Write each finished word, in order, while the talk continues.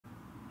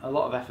A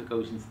lot of effort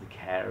goes into the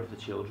care of the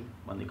children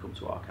when they come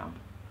to our camp.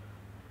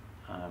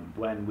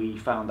 When we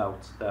found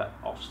out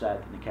that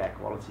Ofsted and the Care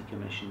Quality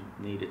Commission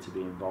needed to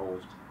be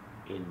involved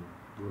in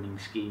running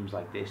schemes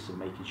like this and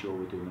making sure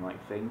we're doing the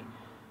right thing,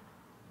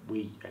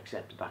 we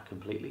accepted that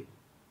completely.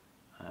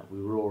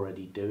 We were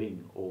already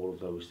doing all of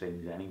those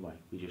things anyway,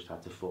 we just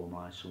had to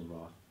formalise some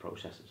of our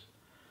processes.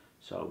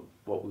 So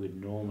what we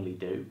would normally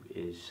do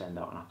is send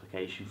out an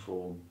application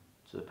form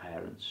to the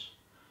parents.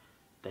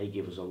 They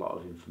give us a lot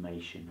of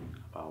information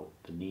about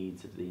the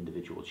needs of the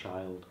individual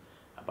child,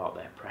 about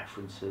their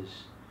preferences,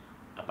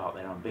 about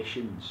their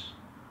ambitions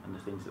and the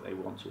things that they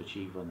want to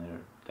achieve when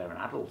they're an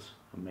adult,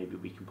 and maybe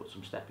we can put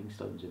some stepping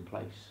stones in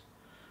place.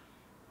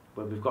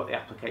 When we've got the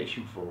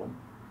application form,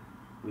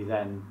 we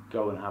then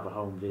go and have a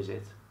home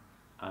visit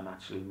and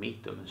actually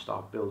meet them and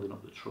start building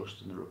up the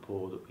trust and the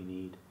rapport that we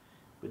need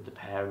with the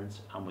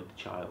parents and with the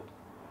child,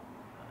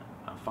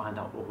 and find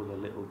out all the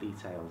little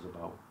details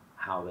about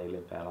how they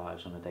live their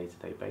lives on a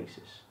day-to-day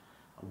basis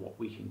and what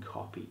we can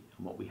copy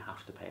and what we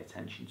have to pay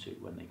attention to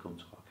when they come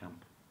to our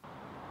camp.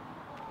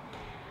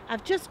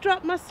 I've just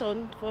dropped my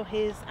son for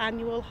his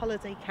annual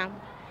holiday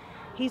camp.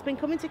 He's been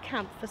coming to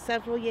camp for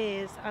several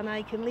years, and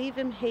I can leave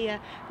him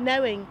here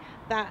knowing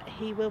that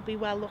he will be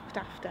well looked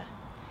after.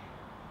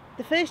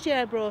 The first year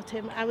I brought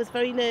him, I was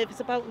very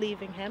nervous about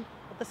leaving him,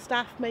 but the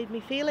staff made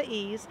me feel at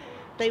ease.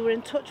 They were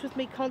in touch with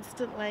me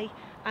constantly,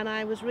 and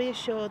I was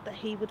reassured that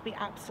he would be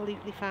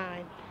absolutely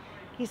fine.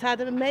 He's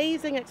had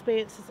amazing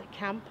experiences at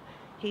camp.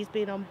 He's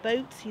been on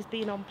boats, he's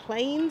been on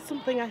planes,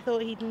 something I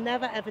thought he'd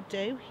never ever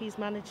do. He's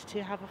managed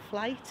to have a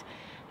flight,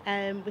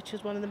 which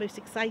is one of the most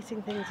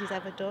exciting things he's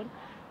ever done.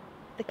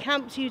 The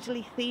camp's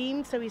usually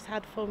themed, so he's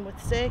had fun with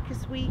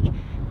Circus Week,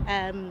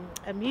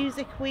 a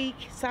music week,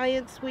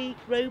 science week,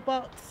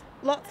 robots,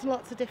 lots and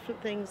lots of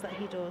different things that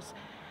he does.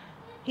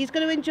 He's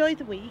going to enjoy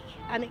the week,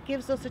 and it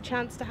gives us a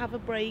chance to have a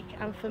break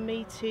and for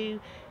me to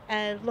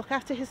look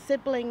after his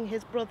sibling,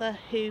 his brother,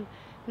 who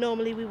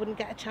normally we wouldn't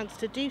get a chance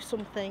to do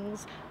some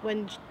things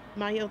when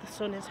my other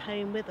son is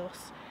home with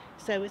us.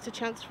 So it's a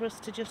chance for us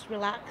to just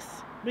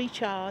relax,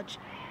 recharge,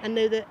 and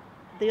know that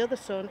the other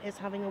son is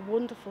having a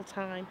wonderful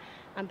time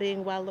and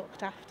being well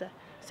looked after.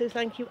 So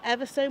thank you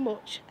ever so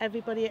much,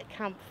 everybody at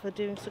camp, for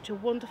doing such a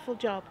wonderful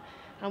job,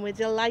 and we're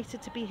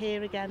delighted to be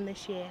here again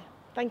this year.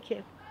 Thank you.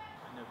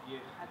 And have you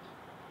had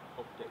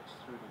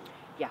updates through the week?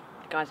 Yeah,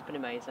 the guys have been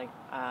amazing.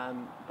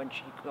 When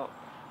she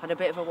had a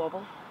bit of a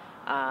wobble,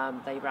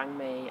 they rang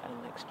me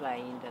and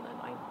explained, and then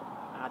I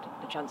had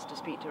the chance to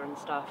speak to her and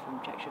stuff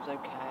and check she was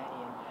okay,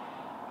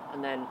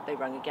 and then they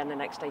rang again the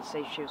next day to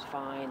say she was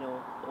fine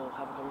or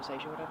have a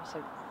conversation or whatever.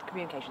 So the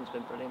communication's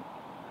been brilliant.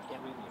 That's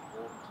really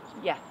important, isn't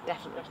it? Yeah,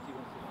 definitely. Especially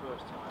when it's the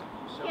first time,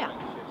 you're so Yeah.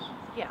 anxious.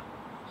 Yeah.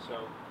 So,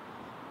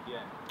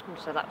 yeah.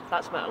 So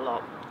that's meant a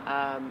lot,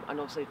 and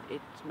also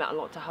it's meant a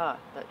lot to her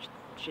that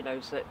she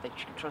knows that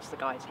she can trust the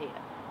guys here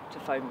to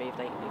phone me if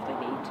they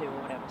need to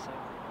or whatever. So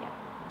yeah.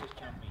 This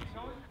camp means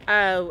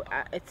Oh,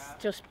 it's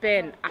just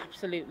been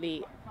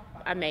absolutely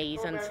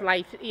amazing. It's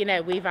like, you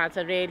know, we've had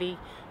a really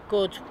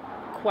good,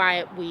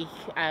 quiet week.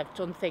 I've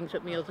done things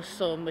with my other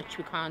son, which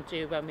we can't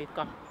do when we've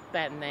got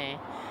Ben there.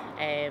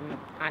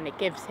 And it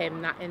gives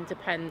him that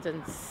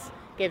independence,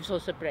 gives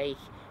us a break.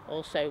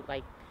 Also,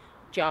 like,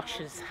 Josh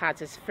has had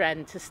his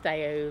friend to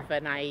stay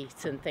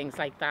overnight and things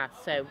like that.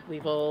 So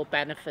we've all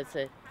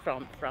benefited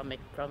from coming.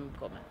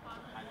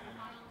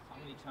 how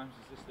many times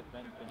has this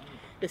event been here?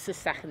 This is the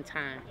second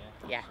time,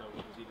 yeah. So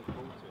does he look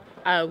forward to it?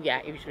 Oh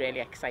yeah, he was really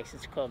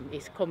excited to come.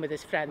 He's come with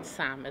his friend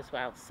Sam as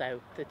well,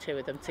 so the two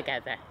of them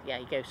together. Yeah,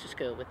 he goes to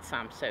school with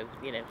Sam, so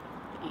you know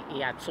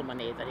he had someone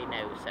here that he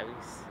knows, so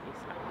he's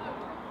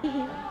happy.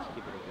 Let's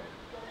give it a go.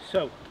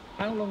 So,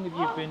 how long have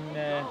you been?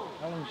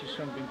 How long has your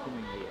son been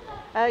coming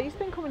here? He's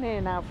been coming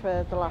here now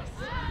for the last,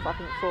 I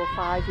think, 4 or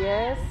 5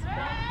 years.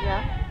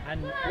 Yeah.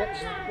 And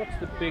what's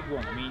the big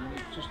one? I mean,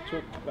 you just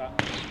talked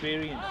about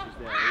experiences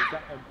there. Is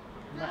that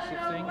a massive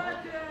thing?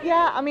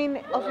 Yeah, I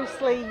mean,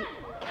 obviously,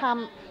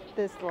 camp,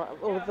 there's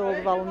all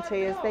the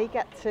volunteers, they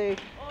get to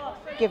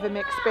give him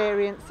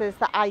experiences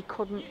that I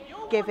couldn't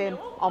give him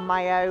on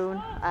my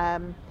own.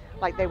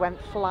 Like they went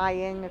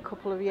flying a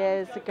couple of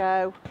years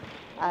ago,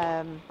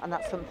 and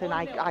that's something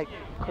I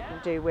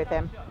couldn't do with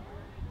him.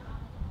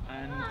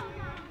 And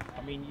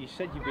I mean, you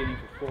said you've been in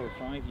for 4 or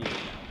 5 years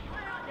now.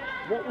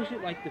 What was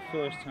it like the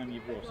first time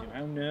you brought him?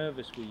 How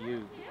nervous were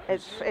you?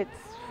 It's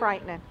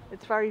frightening.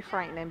 It's very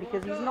frightening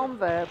because he's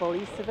non-verbal,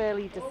 he's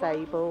severely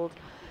disabled,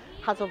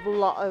 has a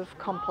lot of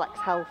complex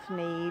health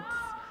needs,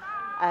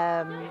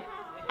 and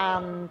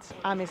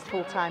I'm his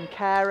full-time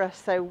carer.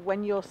 So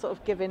when you're sort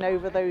of giving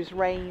over those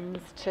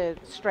reins to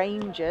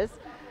strangers,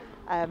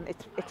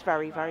 it's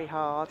very, very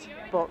hard.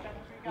 But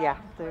yeah,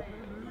 But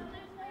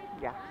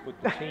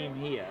the team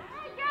here,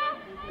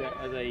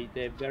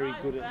 they're very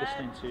good at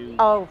listening to.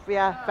 Oh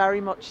yeah,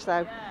 very much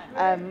so.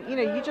 You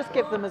know, you just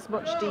give them as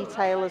much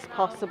detail as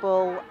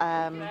possible,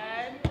 and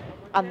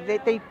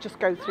they just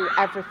go through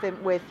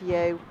everything with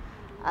you.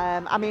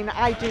 I mean,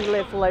 I do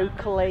live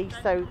locally,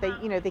 so they,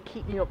 you know, they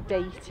keep me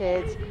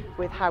updated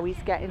with how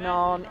he's getting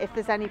on. If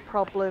there's any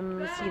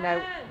problems, you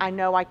know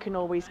I can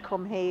always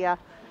come here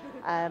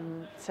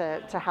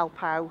to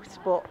help out.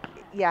 But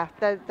yeah,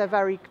 they're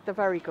very good.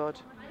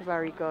 They're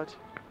very good.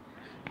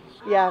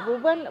 Yeah,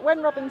 well,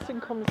 when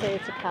Robinson comes here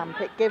to camp,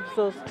 it gives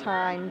us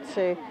time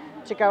to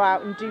go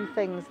out and do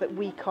things that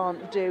we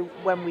can't do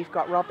when we've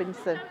got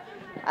Robinson.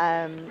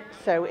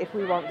 So if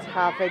we want to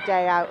have a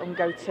day out and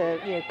go to,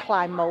 you know,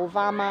 climb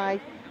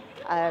Mulvamai,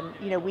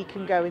 you know, we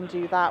can go and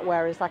do that,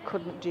 whereas I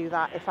couldn't do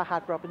that if I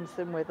had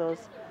Robinson with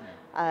us.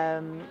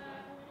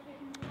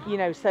 You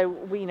know, so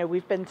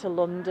we've been to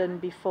London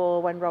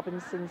before when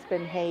Robinson's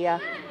been here.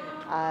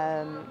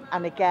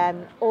 And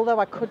again, although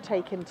I could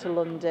take him to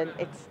London,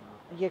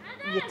 you're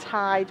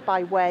tied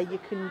by where you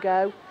can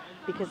go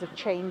because of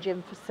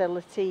changing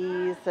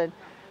facilities, and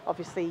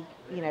obviously,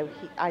 you know,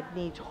 I'd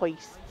need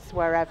hoists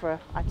wherever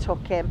I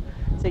took him,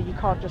 so you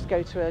can't just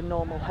go to a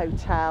normal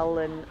hotel,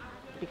 and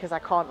because I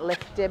can't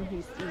lift him,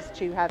 he's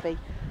too heavy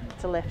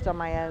to lift on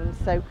my own.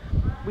 So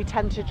we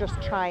tend to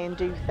just try and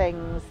do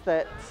things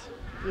that,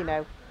 you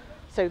know,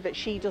 so that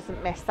she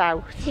doesn't miss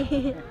out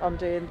on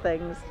doing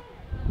things.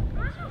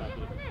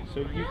 So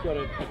you've got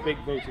a big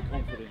vote of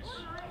confidence.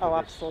 Oh,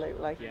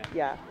 absolutely.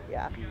 Yeah.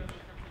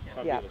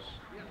 Fabulous.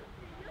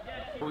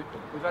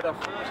 We've had our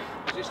first,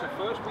 is this the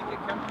first week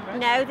at camp?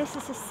 No, this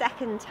is the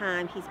second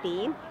time he's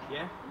been.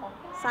 Yeah.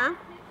 Sam?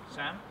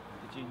 Sam,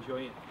 did you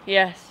enjoy it?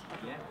 Yes.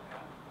 Yeah.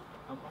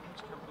 And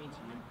what's camp mean to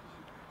you?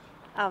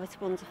 Oh,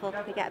 it's wonderful.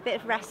 We get a bit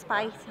of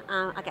respite.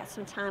 I get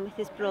some time with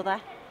his brother,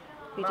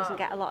 who doesn't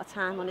get a lot of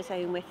time on his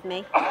own with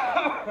me.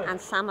 And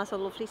Sam has a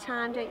lovely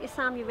time, don't you,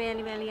 Sam? You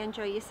really, really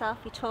enjoy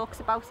yourself. He talks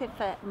about it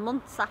for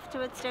months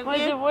afterwards, don't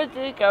you? Where did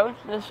it go?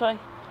 This way?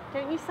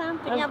 Don't you, Sam?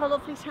 Didn't you have a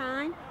lovely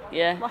time?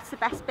 Yeah. What's the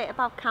best bit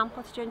about camp?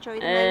 What did you enjoy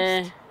the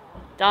most?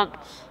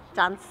 Dance.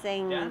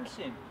 Dancing.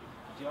 Dancing?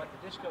 Did you like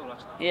the disco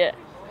last night? Yeah.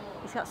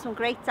 He's got some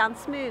great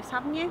dance moves,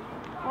 haven't you?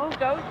 Oh,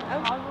 go. Oh,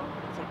 I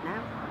don't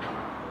know.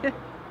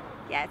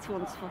 Yeah, it's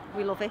wonderful.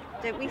 We love it,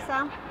 don't we,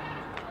 Sam?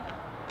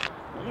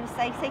 What are you going to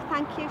say? Say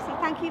thank you. Say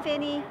thank you,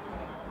 Vinny.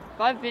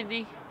 Bye,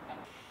 Vinny.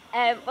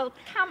 Well,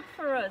 camp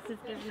for us has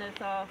given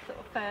us our sort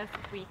of first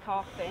week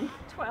off in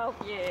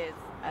 12 years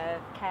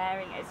of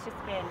caring. It's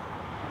just been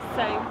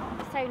so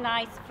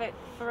nice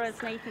for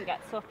us. Nathan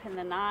gets up in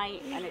the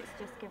night, and it's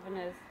just given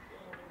us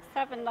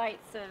 7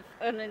 nights of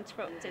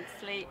uninterrupted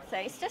sleep. So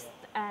it's just,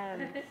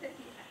 and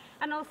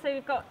also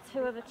we've got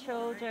 2 other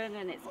children,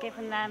 and it's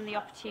given them the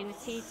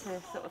opportunity to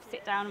sort of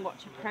sit down and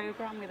watch a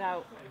programme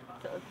without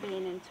sort of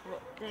being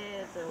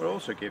interrupted. It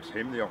also gives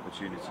him the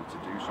opportunity to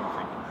do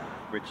something,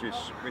 which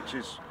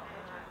is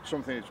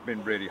something that's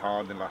been really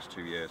hard in the last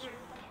 2 years.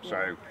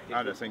 So,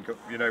 and I think,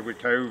 you know, with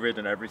COVID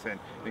and everything,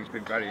 things have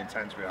been very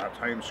intense. We've had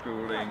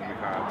homeschooling, we've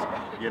had,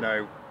 you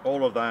know,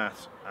 all of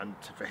that, and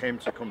for him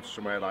to come to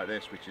somewhere like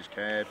this, which is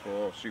cared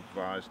for,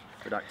 supervised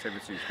with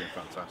activities, has been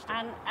fantastic.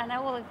 And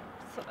all of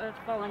sort of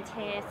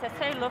volunteers, they're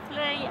so lovely,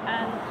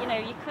 and you know,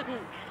 you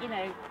couldn't, you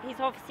know, he's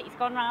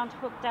gone round,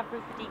 hugged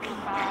everybody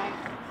goodbye,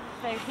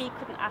 so he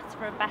couldn't ask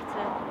for a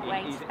better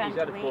way to spend the week. He's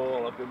had a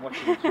ball. I've been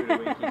watching him through the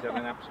week. He's had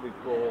an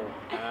absolute ball.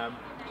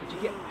 Did you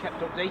get kept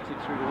updated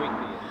through the week?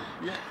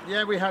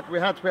 Yeah, we had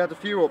a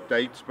few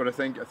updates, but I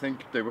think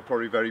they were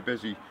probably very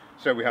busy.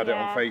 So we had it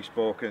on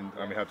Facebook, and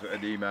we had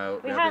an email.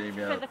 We had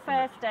for the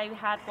first day, we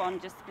had one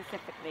just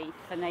specifically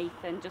for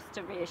Nathan, just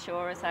to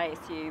reassure us, I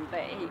assume,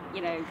 that he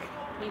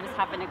was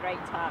having a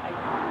great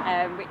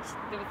time. Which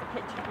there was a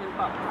picture of him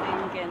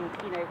boxing, and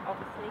you know,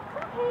 obviously,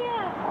 come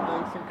here.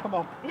 Nathan, come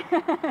on.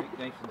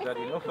 Nathan's had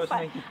enough,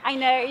 hasn't he? I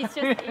know. He's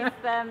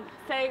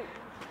so.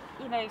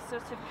 You know,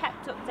 sort of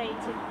kept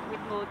updated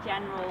with more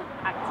general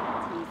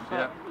activities,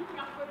 but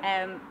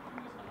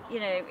you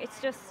know, it's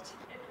just,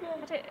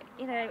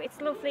 you know, it's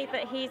lovely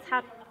that he's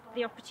had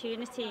the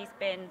opportunity. He's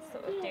been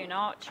sort of doing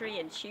archery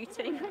and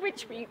shooting,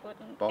 which we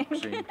wouldn't.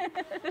 Boxing.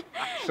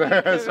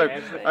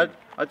 I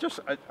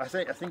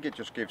think it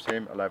just gives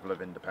him a level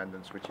of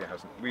independence which he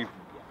hasn't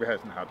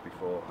had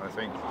before. I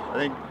think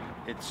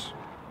it's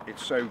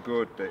so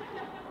good that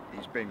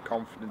he's been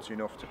confident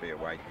enough to be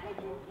away,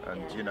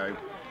 and you know,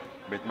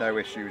 with no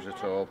issues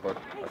at all, but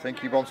I think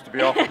he wants to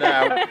be off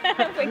now.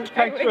 Thanks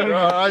very much. All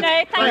right.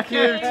 No, thank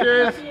you.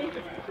 Cheers.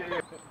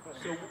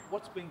 So,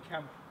 what's been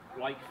camp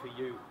like for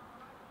you?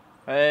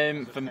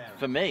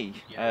 For me,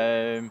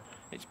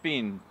 it's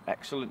been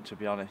excellent, to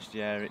be honest.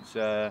 Yeah, it's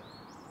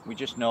we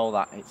just know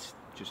that it's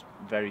just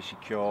very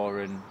secure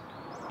and,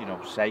 you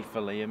know, safe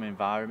for Liam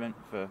environment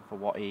for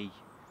what he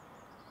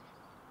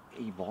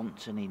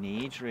wants and he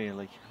needs,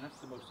 really. And that's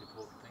the most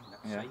important thing.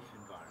 That safe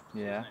environment.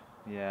 Yeah,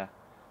 isn't it?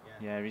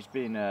 Yeah, he's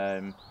been,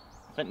 I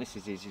think this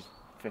is his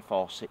 5th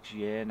or 6th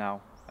year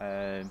now,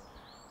 and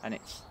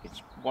it's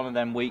one of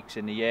them weeks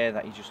in the year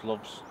that he just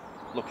loves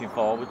looking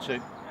forward to.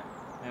 Yeah.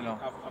 You know.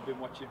 I've been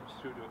watching him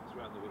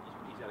throughout the week.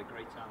 He's had a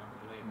great time.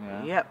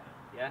 Yeah. Yep.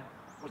 Yeah.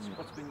 What's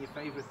been your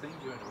favourite thing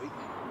during the week?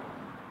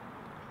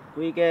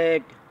 We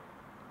get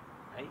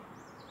Hey.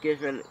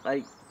 different,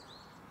 like,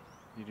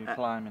 You do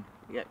climbing.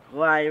 Yeah,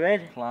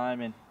 climbing.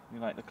 Climbing. You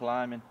like the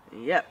climbing?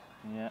 Yep.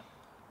 Yeah.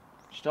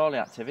 Just all the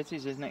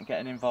activities, isn't it?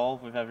 Getting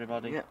involved with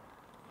everybody. Yep.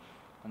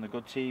 And the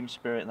good team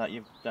spirit that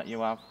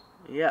you have.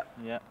 Yep.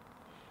 Yeah.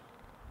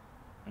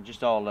 And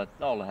just all the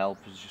help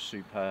is just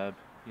superb.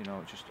 You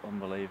know, just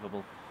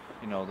unbelievable.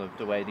 You know,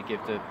 the way they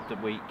give the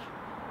week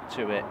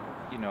to it.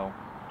 You know,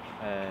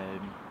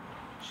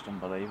 just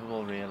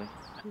unbelievable, really.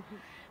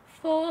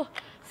 For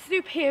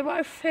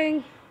superhero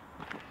thing.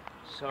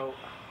 So,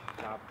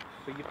 so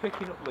you're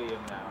picking up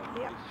Liam now.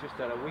 Yep. He's just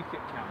had a week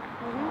at camp.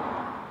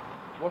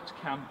 What's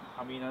camp?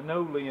 I mean, I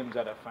know Liam's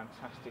had a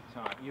fantastic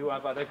time. You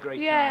have had a great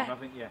time,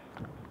 haven't you?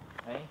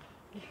 Hey?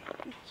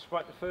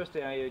 Despite the first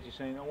day I heard you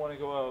saying, I want to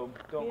go home,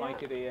 don't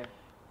like it here.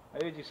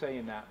 I heard you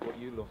saying that, but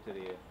you loved it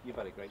here. You've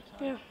had a great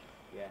time.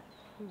 Yeah.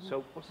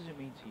 So, what does it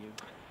mean to you?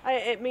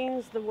 It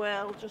means the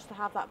world just to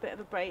have that bit of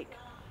a break.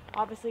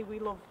 Obviously, we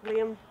love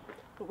Liam,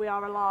 but we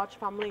are a large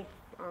family,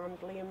 and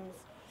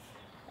Liam's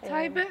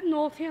Tiny bit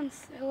naughty and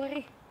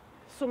silly.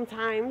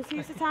 Sometimes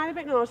he's a tiny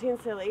bit naughty and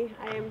silly.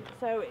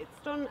 So it's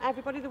done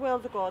everybody the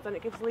world of good, and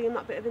it gives Liam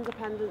that bit of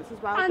independence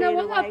as well. And I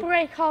want a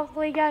break off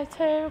Lego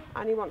too.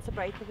 And he wants a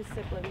break with his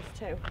siblings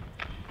too.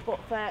 But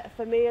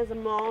for me as a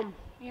mum,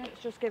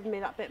 it's just given me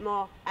that bit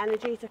more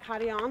energy to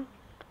carry on,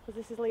 because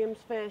this is Liam's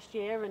first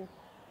year, and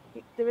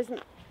there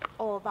isn't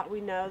all that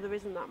we know. There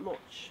isn't that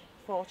much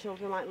for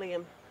children like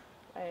Liam,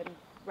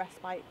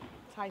 respite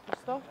type of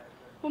stuff.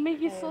 Mummy,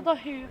 you saw the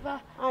Hoover.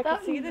 I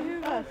can see the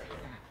Hoover.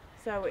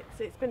 So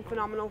it's been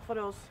phenomenal for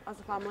us as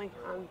a family,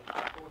 and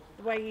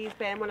the way he's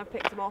been when I've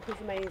picked him up is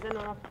amazing, and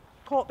I've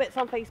caught bits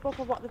on Facebook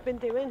of what they've been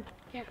doing.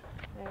 Yeah.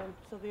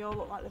 So they all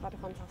look like they've had a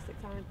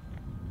fantastic time.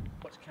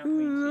 What's camp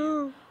mean to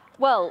you?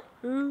 Well,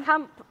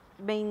 camp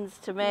means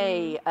to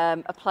me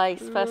a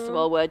place, first of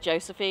all, where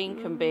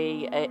Josephine can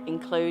be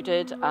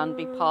included and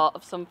be part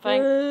of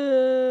something,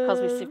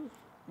 because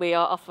we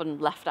are often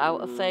left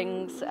out of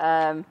things,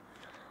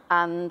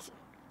 and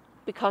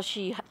because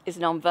she is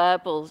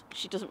non-verbal,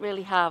 she doesn't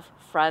really have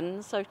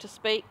friends, so to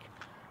speak,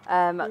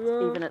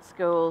 even at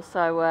school.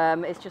 So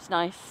it's just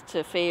nice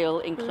to feel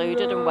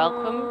included and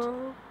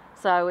welcomed.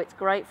 So it's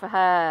great for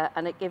her,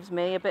 and it gives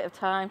me a bit of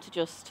time to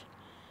just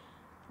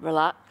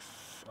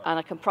relax, and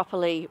I can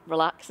properly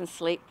relax and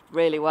sleep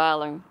really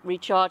well and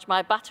recharge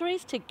my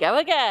batteries to go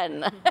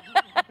again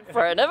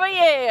for another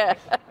year.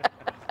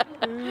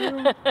 It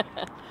must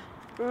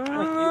be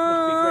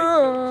great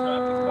to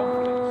have the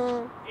confidence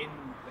in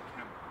the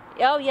camp.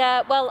 Oh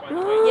yeah, well,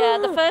 yeah,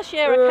 the first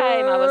year I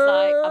came I was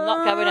like, I'm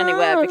not going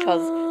anywhere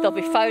because they'll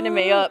be phoning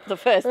me up the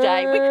first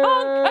day. We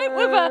can't cope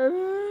with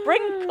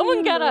her, come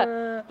and get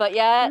her. But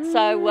yeah,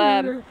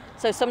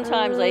 so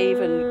sometimes I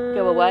even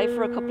go away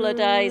for a couple of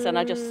days, and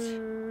I just,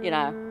 you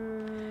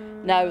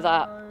know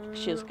that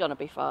she's going to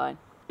be fine.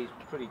 It's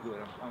pretty good,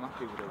 I'm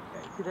happy with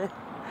okay.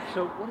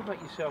 So what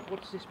about yourself,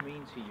 what does this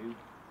mean to you?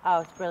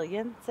 Oh, it's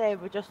brilliant.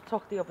 We just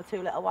took the other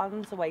two little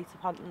ones away to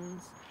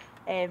Pontons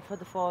for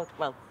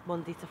the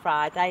Monday to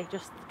Friday.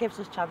 Just gives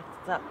us a chance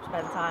to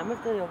spend time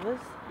with the others.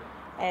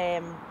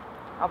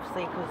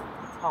 Obviously, because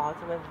it's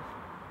harder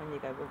when you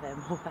go with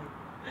them away.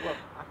 Well,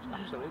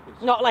 absolutely.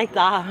 Not like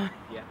that.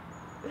 Yeah.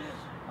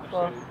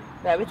 But,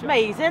 no, it's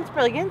amazing, it's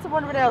brilliant. I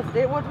wonder what else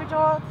did, would we,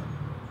 George?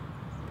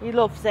 He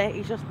loves it,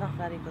 he's just not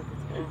very good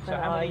at it. So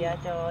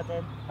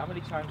Jordan. How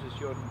many times has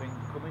Jordan been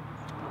coming?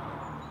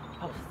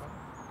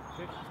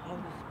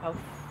 Oh,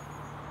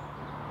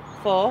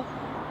 4.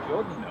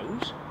 Jordan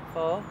knows.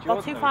 4.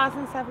 Jordan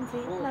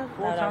 2017. Knows.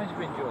 Four times you've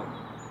been Jordan.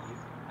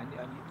 And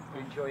you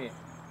enjoy it?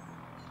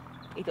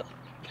 He does.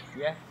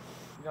 Yeah?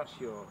 You're not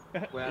sure?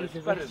 Well, he's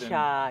it's a bit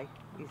shy.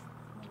 It's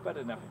better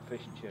than having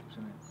fish and chips,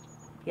 isn't it?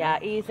 Yeah,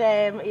 he's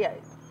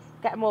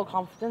getting more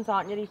confident,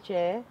 aren't you, each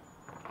year?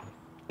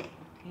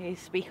 He's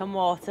speaking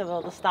more to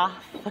all the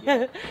staff.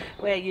 Yeah.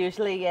 Where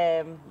usually,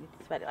 as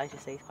you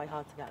say, it's quite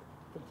hard to get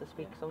them to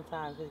speak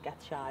sometimes, he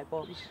gets shy,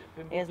 but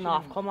he has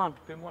not come on.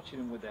 I've been watching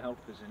him with the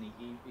helpers, and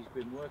he's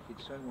been working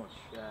so much,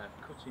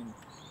 cutting,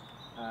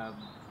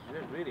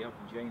 really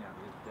helping Jane out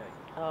the other day,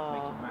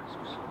 making masks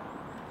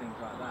and things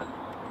like that.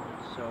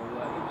 So he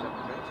was having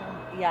a great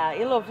time. Yeah,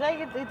 he loves it. He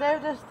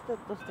just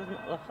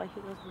doesn't look like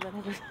he does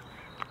anyway.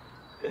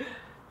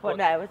 But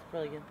no, it's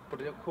brilliant.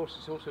 But of course,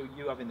 it's also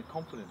you having the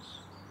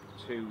confidence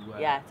to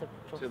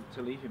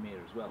leave him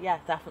here as well. Yeah,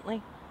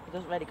 definitely. He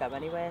doesn't really go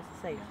anywhere, as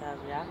I say, so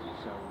yeah.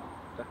 So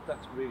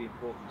that's really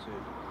important to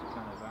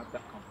kind of have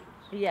that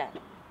confidence. Yeah.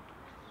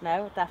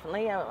 No,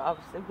 definitely.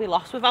 Obviously, we'd be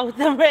lost without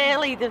them,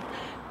 really. They're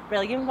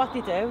brilliant what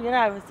they do,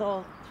 it's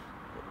all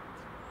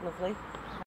lovely.